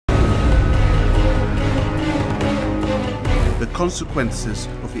consequences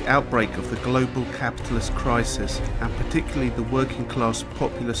of the outbreak of the global capitalist crisis, and particularly the working class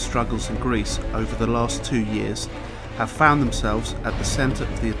popular struggles in Greece over the last 2 years, have found themselves at the centre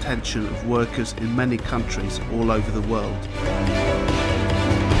of the attention of workers in many countries all over the world.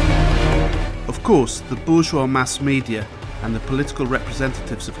 Of course, the bourgeois mass media and the political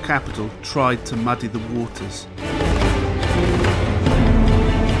representatives of capital tried to muddy the waters.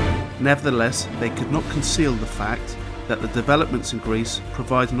 Nevertheless, they could not conceal the fact that the developments in Greece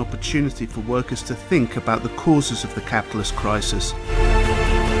provide an opportunity for workers to think about the causes of the capitalist crisis,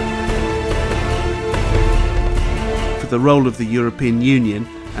 for the role of the European Union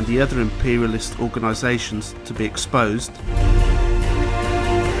and the other imperialist organisations to be exposed,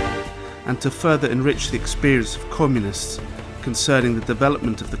 and to further enrich the experience of communists concerning the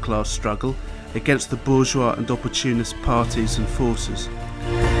development of the class struggle against the bourgeois and opportunist parties and forces.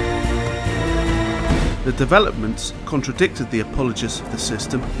 The developments contradicted the apologists of the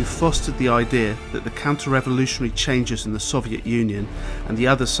system who fostered the idea that the counter-revolutionary changes in the Soviet Union and the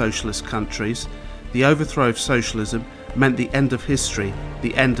other socialist countries, the overthrow of socialism, meant the end of history,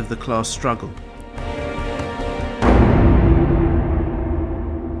 the end of the class struggle.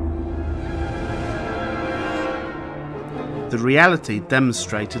 The reality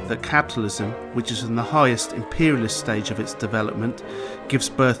demonstrated that capitalism, which is in the highest imperialist stage of its development, gives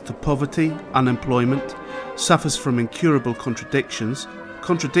birth to poverty, unemployment, suffers from incurable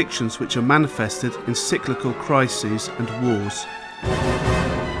contradictions which are manifested in cyclical crises and wars.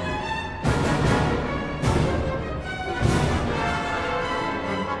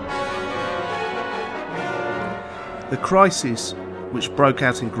 The crises which broke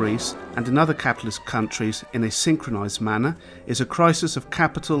out in Greece and in other capitalist countries in a synchronised manner is a crisis of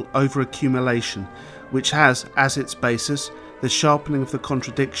capital overaccumulation, which has as its basis the sharpening of the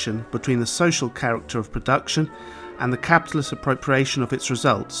contradiction between the social character of production and the capitalist appropriation of its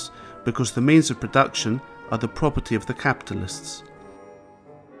results, because the means of production are the property of the capitalists.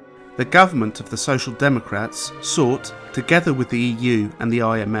 The government of the Social Democrats sought, together with the EU and the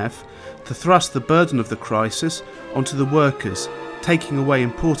IMF, to thrust the burden of the crisis onto the workers, taking away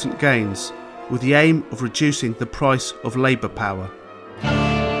important gains, with the aim of reducing the price of labour power.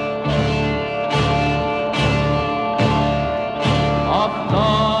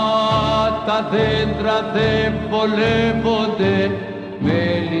 Αυτά τα δέντρα δεν βολεύονται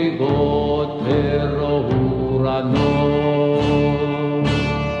με λιγότερο ουρανό.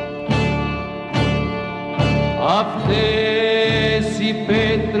 Αυτές οι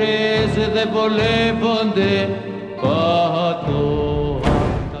πέτρες δεν βολεύονται κάτω.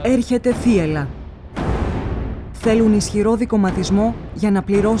 Έρχεται θύελλα. Θέλουν ισχυρό δικομματισμό για να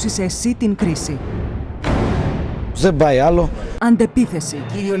πληρώσεις εσύ την κρίση. Δεν πάει άλλο. Αντεπίθεση.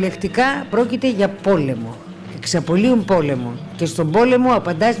 Κυριολεκτικά πρόκειται για πόλεμο. Εξαπολύουν πόλεμο. Και στον πόλεμο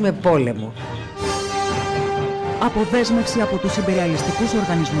απαντάς με πόλεμο. Αποδέσμευση από τους υπεριαλιστικούς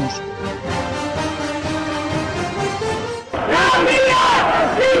οργανισμούς. Γραμμία!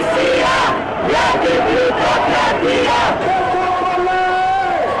 Θυσία! Για την πλουτοκρατία!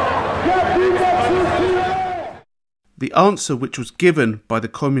 The answer which was given by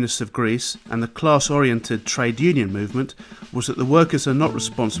the communists of Greece and the class-oriented trade union movement was that the workers are not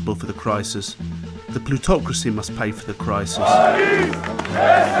responsible for the crisis. The plutocracy must pay for the crisis.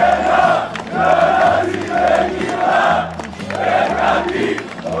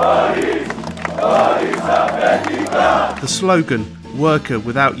 The slogan, "Worker,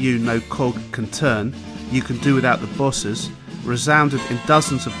 without you no cog can turn, you can do without the bosses," resounded in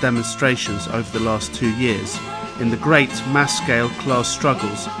dozens of demonstrations over the last 2 years, in the great mass-scale class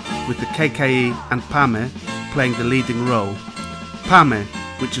struggles, with the KKE and PAME playing the leading role. PAME,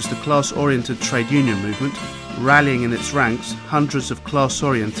 which is the class-oriented trade union movement, rallying in its ranks hundreds of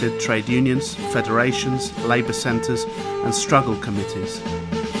class-oriented trade unions, federations, labour centres and struggle committees.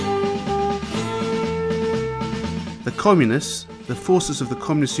 The communists, the forces of the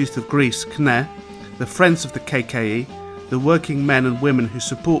Communist Youth of Greece, KNE, the friends of the KKE, the working men and women who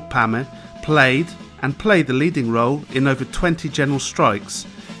support PAME, played and play the leading role in over 20 general strikes,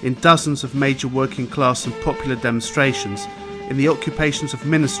 in dozens of major working class and popular demonstrations, in the occupations of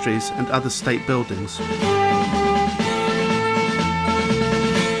ministries and other state buildings.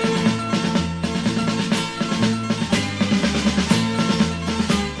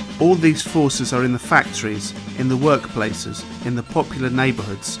 All these forces are in the factories, in the workplaces, in the popular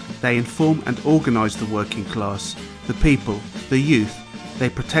neighbourhoods. They inform and organise the working class, the people, the youth.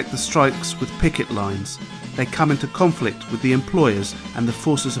 They protect the strikes with picket lines. They come into conflict with the employers and the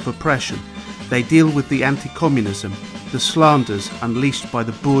forces of oppression. They deal with the anti-communism, the slanders unleashed by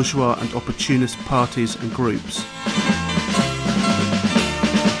the bourgeois and opportunist parties and groups.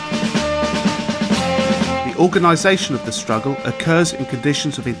 organisation of the struggle occurs in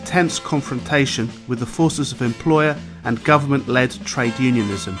conditions of intense confrontation with the forces of employer and government-led trade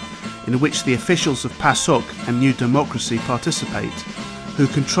unionism, in which the officials of PASOK and New Democracy participate, who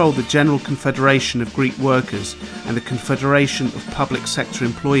control the General Confederation of Greek Workers and the Confederation of Public Sector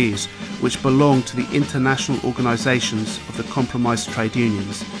Employees, which belong to the international organisations of the compromised trade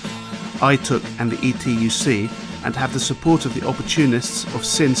unions, ITUC and the ETUC, and have the support of the opportunists of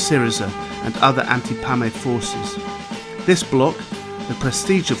Sin Syriza and other anti-PAME forces. This bloc, the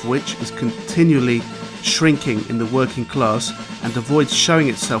prestige of which is continually shrinking in the working class and avoids showing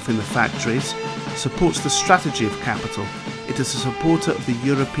itself in the factories, supports the strategy of capital. It is a supporter of the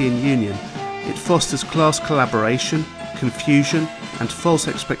European Union. It fosters class collaboration, confusion and false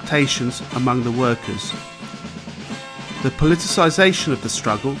expectations among the workers. The politicisation of the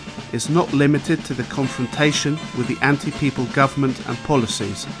struggle is not limited to the confrontation with the anti-people government and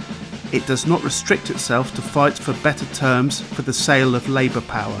policies. It does not restrict itself to fight for better terms for the sale of labour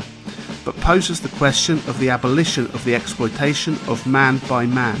power, but poses the question of the abolition of the exploitation of man by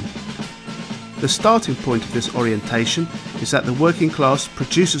man. The starting point of this orientation is that the working class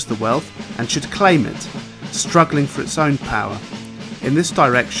produces the wealth and should claim it, struggling for its own power. In this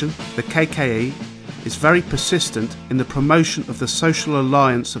direction, the KKE is very persistent in the promotion of the social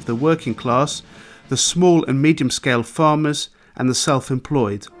alliance of the working class, the small and medium-scale farmers and the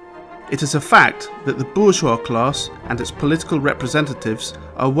self-employed. It is a fact that the bourgeois class and its political representatives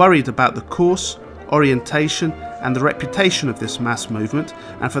are worried about the course, orientation and the reputation of this mass movement,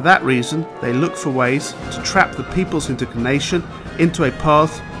 and for that reason they look for ways to trap the people's indignation into a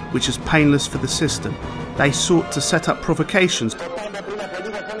path which is painless for the system. They sought to set up provocations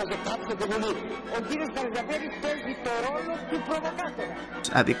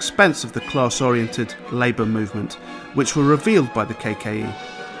at the expense of the class-oriented labour movement, which were revealed by the KKE.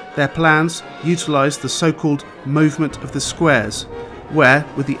 Their plans utilised the so-called movement of the squares, where,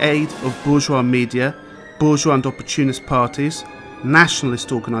 with the aid of bourgeois media, bourgeois and opportunist parties,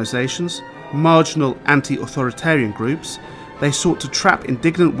 nationalist organisations, marginal anti-authoritarian groups, they sought to trap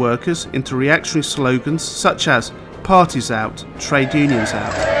indignant workers into reactionary slogans such as "Parties out, trade unions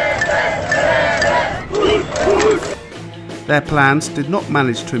out." Their plans did not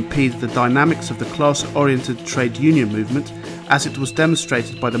manage to impede the dynamics of the class-oriented trade union movement, as it was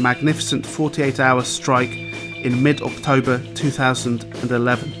demonstrated by the magnificent 48-hour strike in mid-October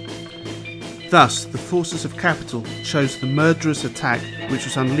 2011. Thus, the forces of capital chose the murderous attack which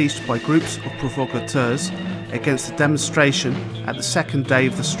was unleashed by groups of provocateurs against the demonstration at the second day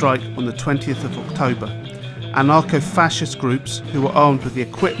of the strike on the 20th of October. Anarcho-fascist groups who were armed with the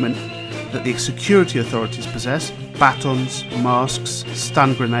equipment that the security authorities possess, batons, masks,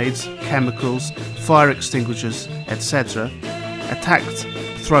 stun grenades, chemicals, fire extinguishers, etc., attacked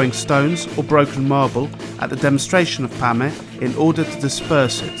throwing stones or broken marble at the demonstration of PAME in order to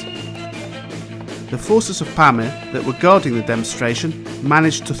disperse it. The forces of PAME that were guarding the demonstration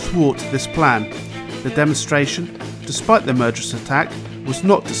managed to thwart this plan. The demonstration, despite the murderous attack, was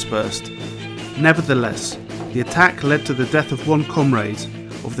not dispersed. Nevertheless, the attack led to the death of one comrade,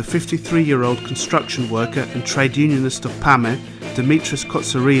 of the 53-year-old construction worker and trade unionist of PAME, Dimitris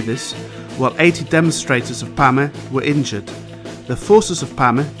Kotsaridis, while 80 demonstrators of PAME were injured. The forces of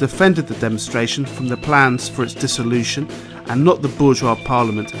PAME defended the demonstration from the plans for its dissolution and not the bourgeois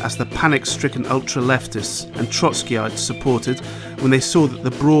parliament, as the panic-stricken ultra-leftists and Trotskyites supported when they saw that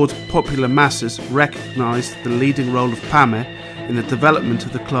the broad popular masses recognised the leading role of PAME in the development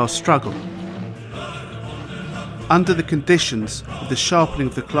of the class struggle. Under the conditions of the sharpening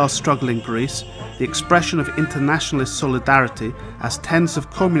of the class struggle in Greece, the expression of internationalist solidarity, as tens of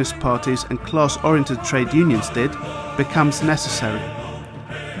communist parties and class-oriented trade unions did, becomes necessary.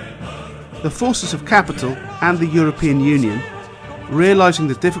 The forces of capital and the European Union, realising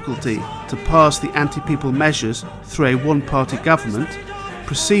the difficulty to pass the anti-people measures through a one-party government,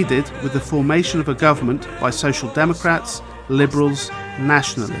 proceeded with the formation of a government by Social Democrats, Liberals,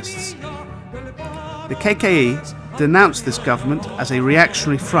 Nationalists. The KKE denounced this government as a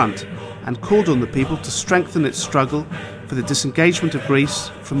reactionary front and called on the people to strengthen its struggle for the disengagement of Greece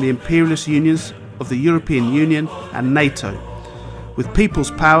from the imperialist unions of the European Union and NATO, with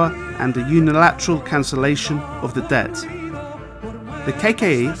people's power and a unilateral cancellation of the debt. The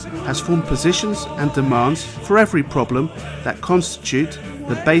KKE has formed positions and demands for every problem that constitute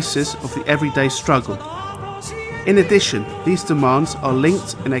the basis of the everyday struggle. In addition, these demands are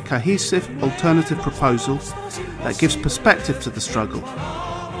linked in a cohesive alternative proposal that gives perspective to the struggle.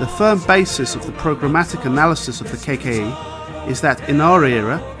 The firm basis of the programmatic analysis of the KKE is that in our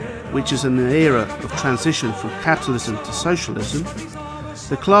era, which is an era of transition from capitalism to socialism,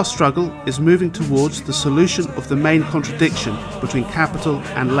 The class struggle is moving towards the solution of the main contradiction between capital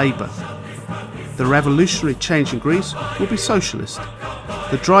and labour. The revolutionary change in Greece will be socialist.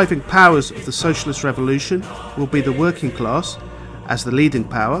 The driving powers of the socialist revolution will be the working class as the leading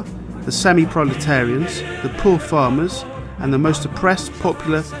power, the semi-proletarians, the poor farmers, and the most oppressed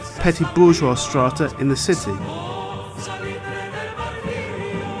popular petty bourgeois strata in the city.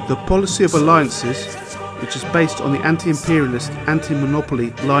 The policy of alliances, which is based on the anti-imperialist,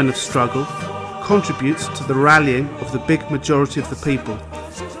 anti-monopoly line of struggle, contributes to the rallying of the big majority of the people.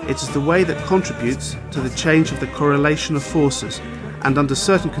 It is the way that contributes to the change of the correlation of forces and under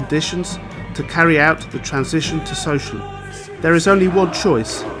certain conditions to carry out the transition to social. There is only one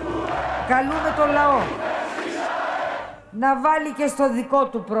choice. Καλούμε τον λαό να βάλει και στο δικό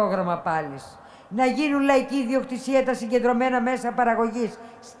του πρόγραμμα πάλις. Να γίνουν λαϊκή ιδιοκτησία τα συγκεντρωμένα μέσα παραγωγής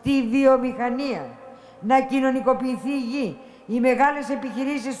στη βιομηχανία. Να κοινωνικοποιηθεί η γη, οι μεγάλες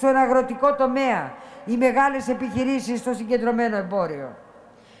επιχειρήσεις στον αγροτικό τομέα, οι μεγάλες επιχειρήσεις στο συγκεντρωμένο εμπόριο.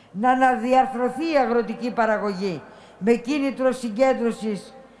 Να αναδιαρθρωθεί η αγροτική παραγωγή με κίνητρο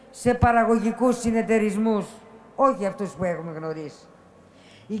συγκέντρωσης σε παραγωγικούς συνεταιρισμούς, όχι αυτούς που έχουμε γνωρίσει.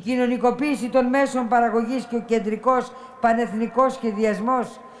 Η κοινωνικοποίηση των μέσων παραγωγής και ο κεντρικός πανεθνικός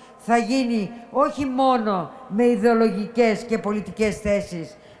σχεδιασμός θα γίνει όχι μόνο με ιδεολογικές και πολιτικές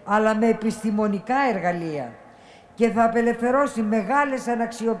θέσεις, αλλά με επιστημονικά εργαλεία και θα απελευθερώσει μεγάλες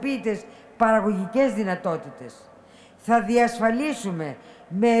αναξιοποίητες παραγωγικές δυνατότητες. Θα διασφαλίσουμε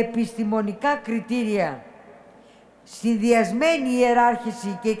με επιστημονικά κριτήρια συνδυασμένη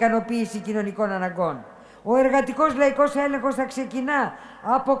ιεράρχηση και ικανοποίηση κοινωνικών αναγκών. Ο εργατικός λαϊκός έλεγχος θα ξεκινά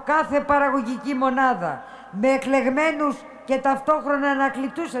από κάθε παραγωγική μονάδα με εκλεγμένους και ταυτόχρονα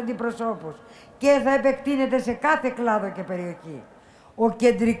ανακλητούς αντιπροσώπους και θα επεκτείνεται σε κάθε κλάδο και περιοχή. Ο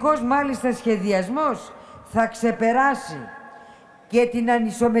κεντρικός μάλιστα σχεδιασμός θα ξεπεράσει και την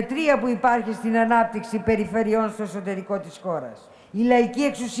ανισομετρία που υπάρχει στην ανάπτυξη περιφερειών στο εσωτερικό της χώρας. Η λαϊκή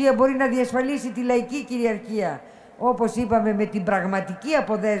εξουσία μπορεί να διασφαλίσει τη λαϊκή κυριαρχία, όπως είπαμε, με την πραγματική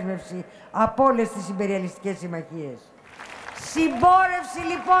αποδέσμευση από όλες τις ιμπεριαλιστικές συμμαχίες. Συμπόρευση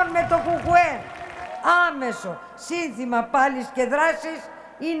λοιπόν με το ΚΚΕ, άμεσο σύνθημα πάλης και δράσης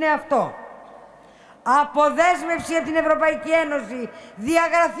είναι αυτό. Αποδέσμευση από την Ευρωπαϊκή Ένωση,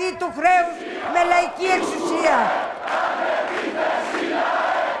 διαγραφή του χρέους με λαϊκή εξουσία.